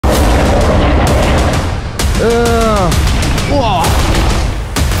Whoa.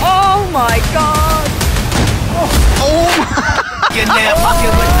 Oh my god! You're now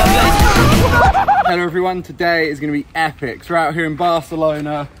fucking with the Hello everyone, today is going to be epic. So we're out here in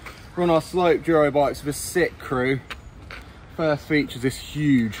Barcelona. We're on our slope enduro bikes with a sick crew. First features this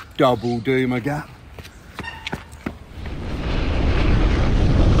huge double doomer gap.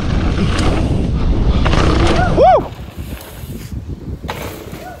 Woo!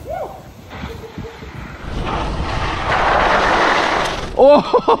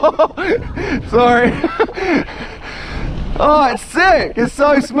 Oh, sorry. Oh, it's sick. It's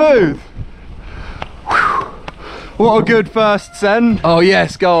so smooth. Whew. What a good first send. Oh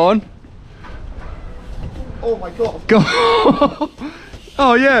yes, go on. Oh my god. Go.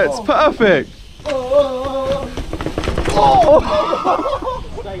 Oh yeah, it's perfect. I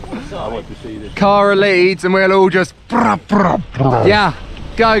want to see this. Cara leads and we'll all just... Yeah,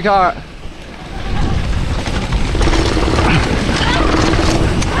 go Cara.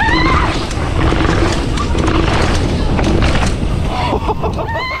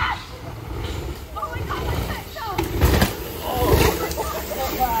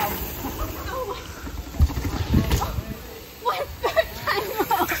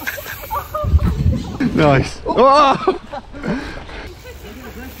 Nice. Oh!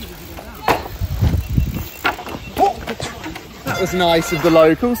 That was nice of the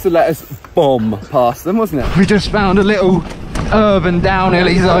locals to let us bomb past them, wasn't it? We just found a little urban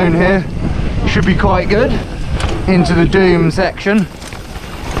downhilly zone here. Should be quite good. Into the doom section.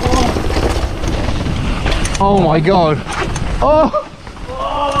 Oh my god. Oh!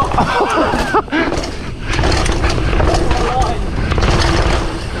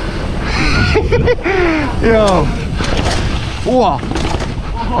 Yo. Whoa.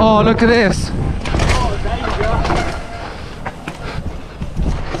 Oh, look at this.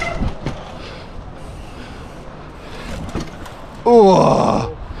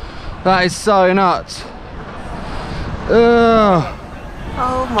 Oh, that is so nuts.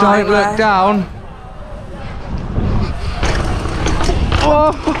 Oh my Don't look down.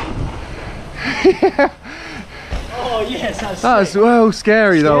 Oh. Yeah. Oh yes, that's well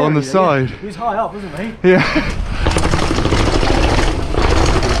scary though on the side. He was high up, wasn't he? Yeah.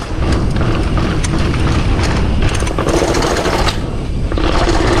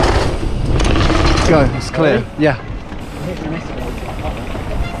 Go, it's clear. Ready? Yeah.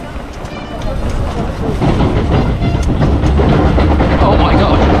 Oh my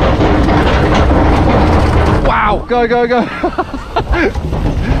god. Wow, go, go, go.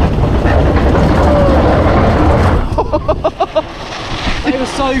 They were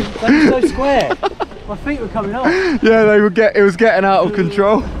so square. My feet were coming off. Yeah, they would it was getting out of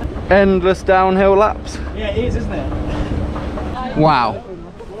control. Endless downhill laps. Yeah, it is, isn't it? Wow.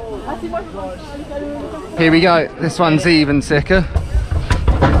 Here we go. This one's even sicker.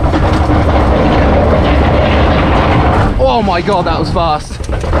 Oh my god, that was fast.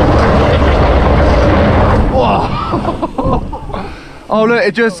 Whoa. Oh look,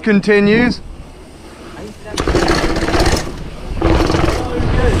 it just continues.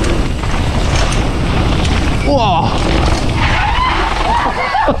 Whoa.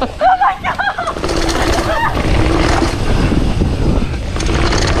 Oh my god.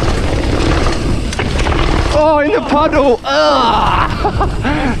 Oh, in the puddle.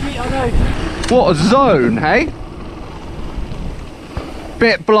 What a zone, hey?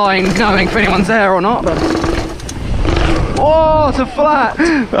 Bit blind knowing if anyone's there or not, but... Oh, it's a flat.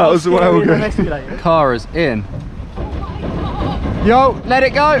 That was well good. Cara's in. Yo, let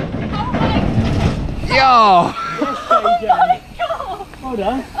it go. Yo. Hold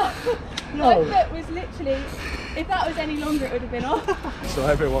on. My foot was literally, if that was any longer it would have been off. So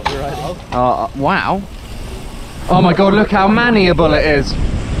everyone we're riding. Wow. Oh my god, look how maniable it is.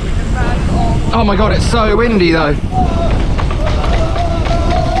 Oh my god, it's so windy though.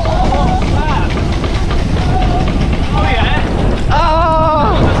 Oh yeah.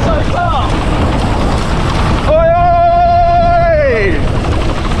 Ah! That's so far.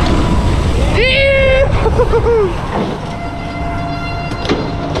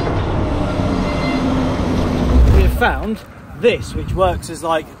 We have found this, which works as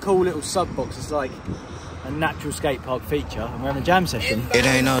like a cool little sub box. It's like a natural skate park feature, and we're having a jam session. It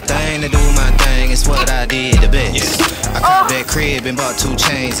ain't no thing to do my thing, it's what I did the best. I cut that crib and bought 2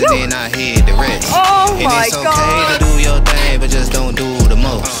 chains and then I hid the rest. Oh and my it's okay god. to do your thing, but just don't do the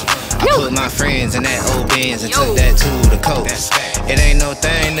most. I put my friends in that old Benz and took that to the coast. It ain't no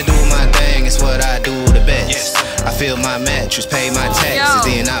thing to do my thing, it's what I do the best. I fill my mattress, pay my taxes,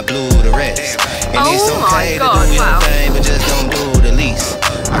 then I blew the rest. And it's okay to do your thing, but just don't do the least.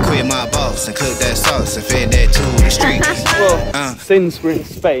 I quit my boss, sauce and cook that sauce and feed that to the street. Well, since we're in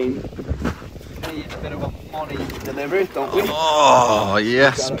Spain, we need a bit of a money delivery, don't we? Oh,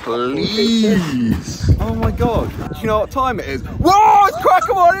 yes, please. Oh my God. Do you know what time it is? Whoa, it's crack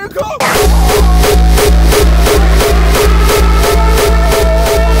of on,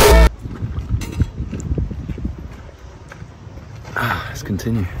 let's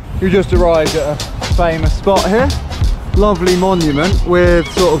continue. We just arrived at a famous spot here. Lovely monument with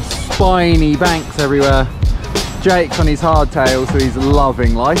sort of spiny banks everywhere. Jake's on his hardtail, so he's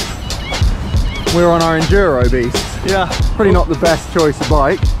loving life. We're on our enduro beast. Yeah. Probably not the best choice of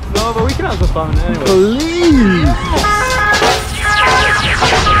bike. No, but we can have some fun anyway. Please!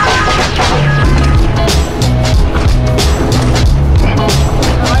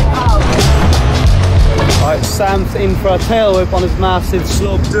 Right, Sam's in for a tail whip on his massive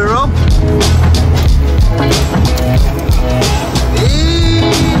slope enduro.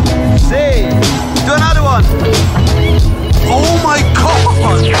 Easy! Do another one! Oh my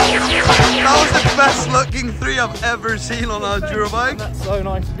God! That was the best looking three I've ever seen on a enduro bike. That's so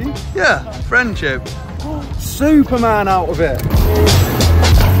nice of you. Yeah, friendship. Superman out of it.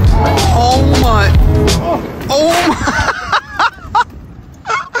 Oh my! Oh my!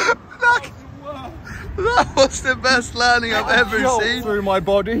 That was the best landing I've ever seen. Through my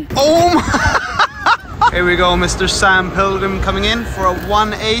body. Oh my! Here we go, Mr. Sam Pilgrim coming in for a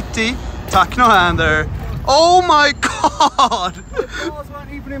 180 tuck no hander. Oh my God! The cars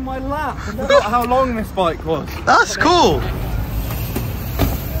weren't even in my lap. I forgot how long this bike was. That's cool.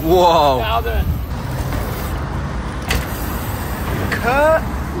 Whoa. Kurt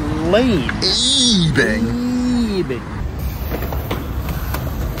Lean. Eebing.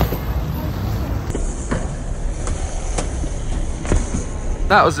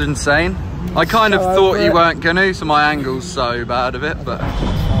 That was insane. I kind of thought you weren't gonna, so my angle's so bad of it, but...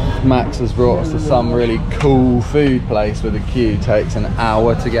 Max has brought us to some really cool food place where the queue takes an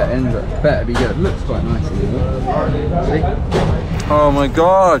hour to get in, but it better be good. It looks quite nice, doesn't it? Oh my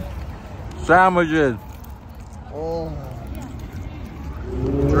God! Sandwiches! Oh.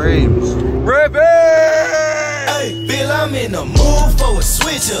 Dreams. Ribbon! Hey, Bill, I'm in the mood for a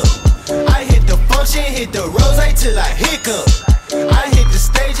switch up. I hit the function, hit the rose till I hiccup. I hit the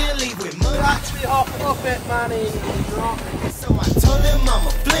stage and leave with money. Actually off it, Manny. So I told him I'm a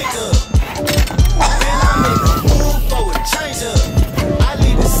flicker. Then I'm in the mood for a change up. I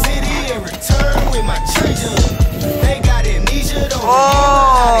leave the city and return with my change up. They got amnesia, don't remember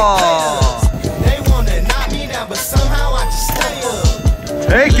how they wanna knock me down, but somehow I just stay up.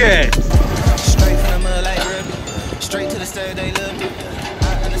 Take it! Straight from the mud like Ridden. Straight to the stage, they love me.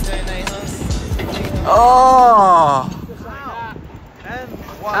 I understand they hustle. Oh!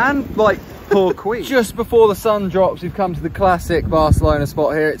 And like poor Queen. Just before the sun drops, we've come to the classic Barcelona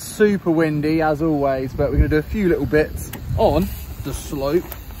spot here. It's super windy as always, but we're gonna do a few little bits on the slope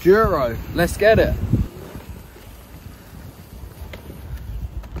enduro. Let's get it.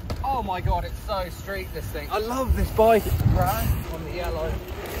 Oh my God, it's so street, this thing. I love this bike. It's brown on the yellow.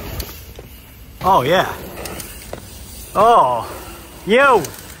 Oh yeah. Oh. Yo.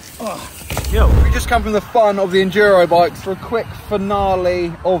 Oh. Yo. We just come from the fun of the enduro bikes for a quick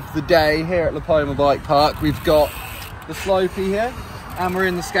finale of the day here at La Poma Bike Park. We've got the slopey here, and we're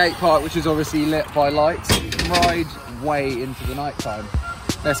in the skate park, which is obviously lit by lights. You can ride way into the night time.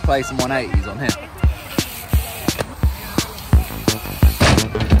 Let's play some 180s on here.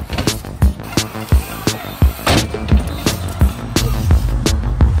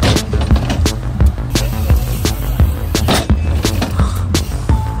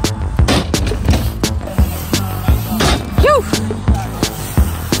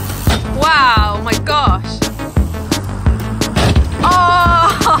 Wow, my gosh. Oh,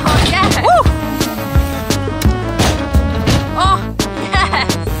 yes. Woo. Oh, yes.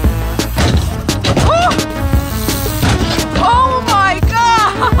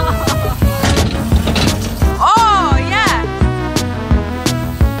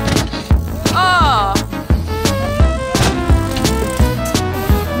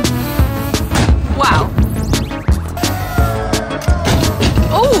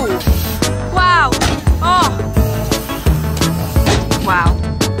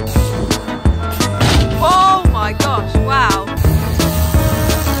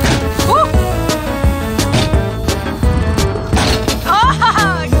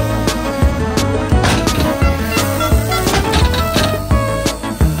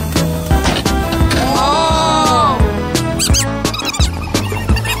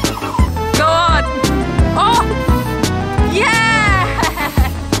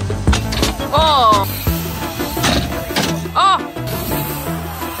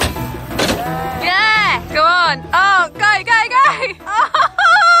 on. Oh, go, go, go.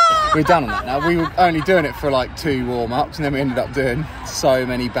 Oh. We're done on that now. We were only doing it for like 2 warm-ups and then we ended up doing so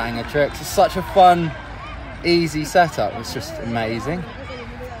many banger tricks. It's such a fun, easy setup. It's just amazing.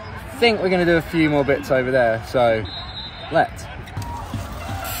 I think we're going to do a few more bits over there, so let's.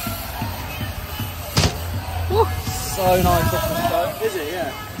 Woo. So nice off the stone. Is it?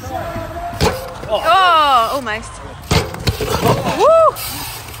 Yeah. Oh, almost. Woo.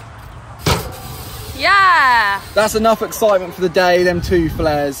 Yeah. That's enough excitement for the day, them 2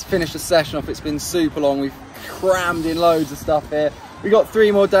 flares. Finished the session off, it's been super long. We've crammed in loads of stuff here. We got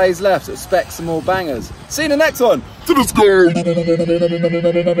 3 more days left, so expect some more bangers. See you in the next one. Let's go.